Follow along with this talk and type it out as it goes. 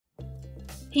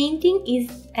Painting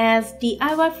is as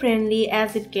DIY friendly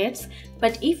as it gets,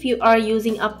 but if you are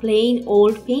using a plain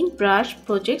old paintbrush,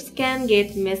 projects can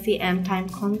get messy and time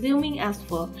consuming as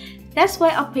well. That's why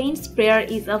a paint sprayer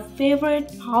is a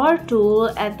favorite power tool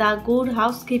at the Good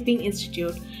Housekeeping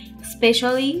Institute,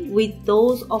 especially with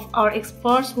those of our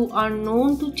experts who are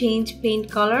known to change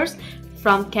paint colors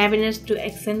from cabinets to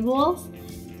accent walls,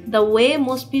 the way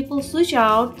most people switch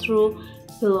out through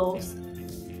pillows.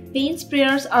 Paint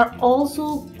sprayers are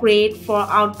also great for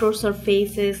outdoor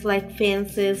surfaces like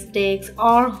fences, decks,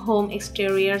 or home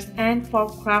exteriors, and for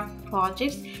craft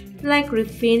projects like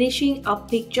refinishing a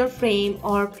picture frame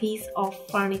or piece of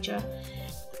furniture.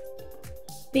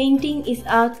 Painting is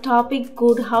a topic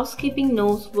Good Housekeeping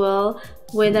knows well,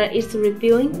 whether it's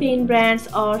reviewing paint brands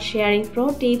or sharing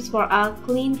pro tips for a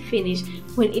clean finish.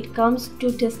 When it comes to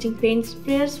testing paint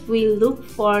sprayers, we look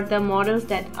for the models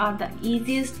that are the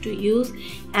easiest to use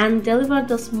and deliver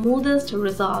the smoothest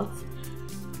results.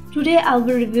 Today I'll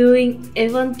be reviewing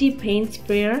Avanti paint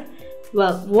sprayer.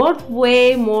 Well, worth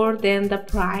way more than the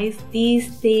price. This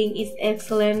thing is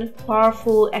excellent,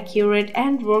 powerful, accurate,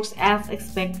 and works as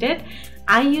expected.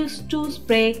 I used to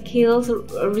spray Kiehl's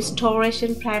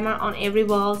restoration primer on every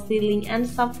wall, ceiling, and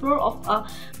subfloor of a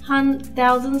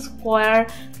 1,000 square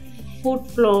foot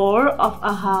floor of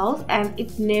a house, and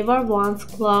it never once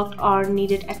clogged or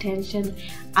needed attention.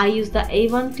 I used the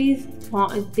Avanti's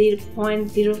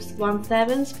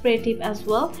 0.017 spray tip as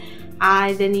well.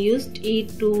 I then used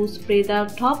it to spray the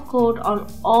top coat on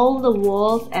all the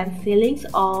walls and ceilings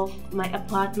of my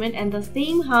apartment and the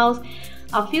same house.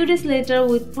 A few days later,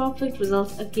 with perfect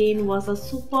results again, was a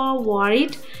super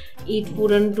worried it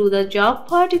wouldn't do the job,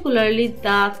 particularly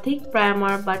the thick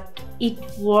primer, but it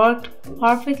worked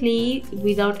perfectly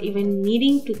without even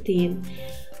needing to thin.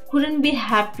 Couldn't be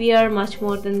happier, much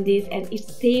more than this, and it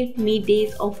saved me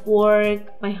days of work,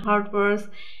 my hard work,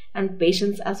 and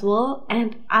patience as well.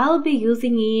 And I'll be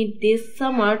using it this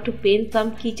summer to paint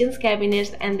some kitchen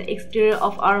cabinets and the exterior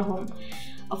of our home.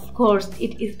 Of course,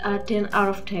 it is a 10 out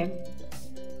of 10.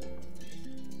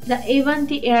 The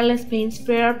Avanti Airless paint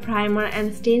sprayer, primer,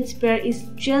 and stain sprayer is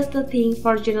just the thing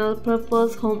for general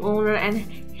purpose homeowner and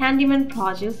handyman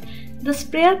projects. The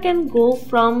sprayer can go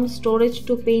from storage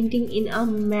to painting in a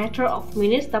matter of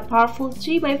minutes. The powerful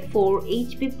 3x4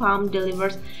 HP pump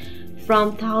delivers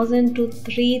from 1000 to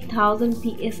 3000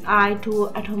 psi to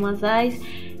atomize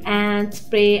and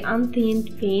spray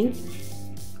unthinned paints,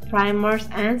 primers,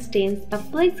 and stains. The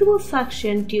flexible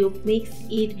suction tube makes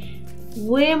it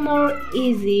way more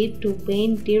easy to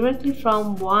paint directly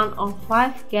from 1 or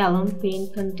 5 gallon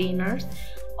paint containers.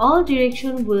 All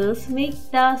direction wheels make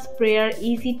the sprayer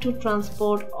easy to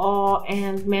transport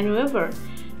and maneuver.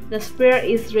 The sprayer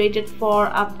is rated for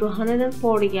up to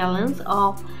 140 gallons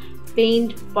of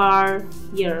paint per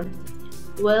year.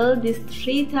 Well, this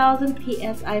 3000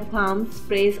 psi pump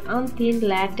sprays unthinned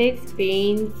latex,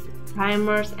 paints,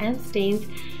 primers, and stains.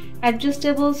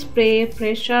 Adjustable spray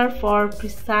pressure for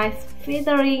precise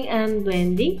feathering and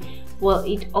blending. Well,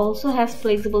 it also has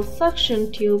flexible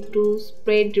suction tube to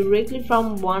spray directly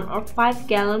from 1 or 5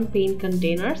 gallon paint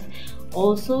containers.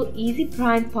 Also, easy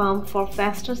prime pump for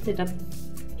faster setup.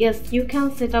 Yes, you can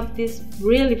set up this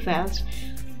really fast.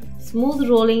 Smooth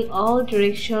rolling all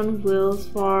direction wheels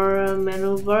for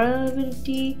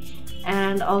maneuverability,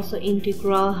 and also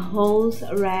integral hose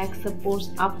rack supports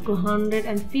up to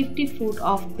 150 foot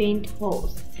of paint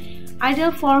hose.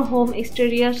 Ideal for home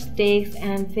exteriors, decks,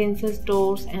 and fences,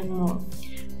 doors, and more.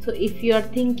 So if you are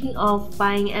thinking of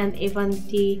buying an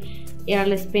Avanti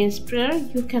Airless paint sprayer,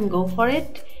 you can go for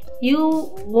it.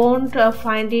 You won't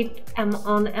find it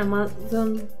on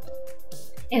Amazon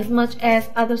as much as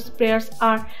other sprayers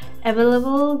are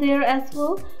available there as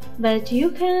well, but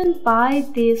you can buy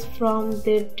this from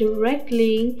the direct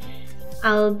link.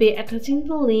 I'll be attaching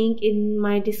the link in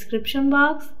my description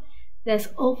box. That's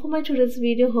all for my today's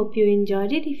video. Hope you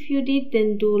enjoyed it. If you did,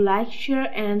 then do like,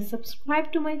 share, and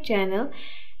subscribe to my channel,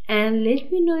 and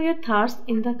let me know your thoughts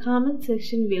in the comment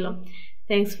section below.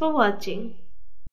 Thanks for watching.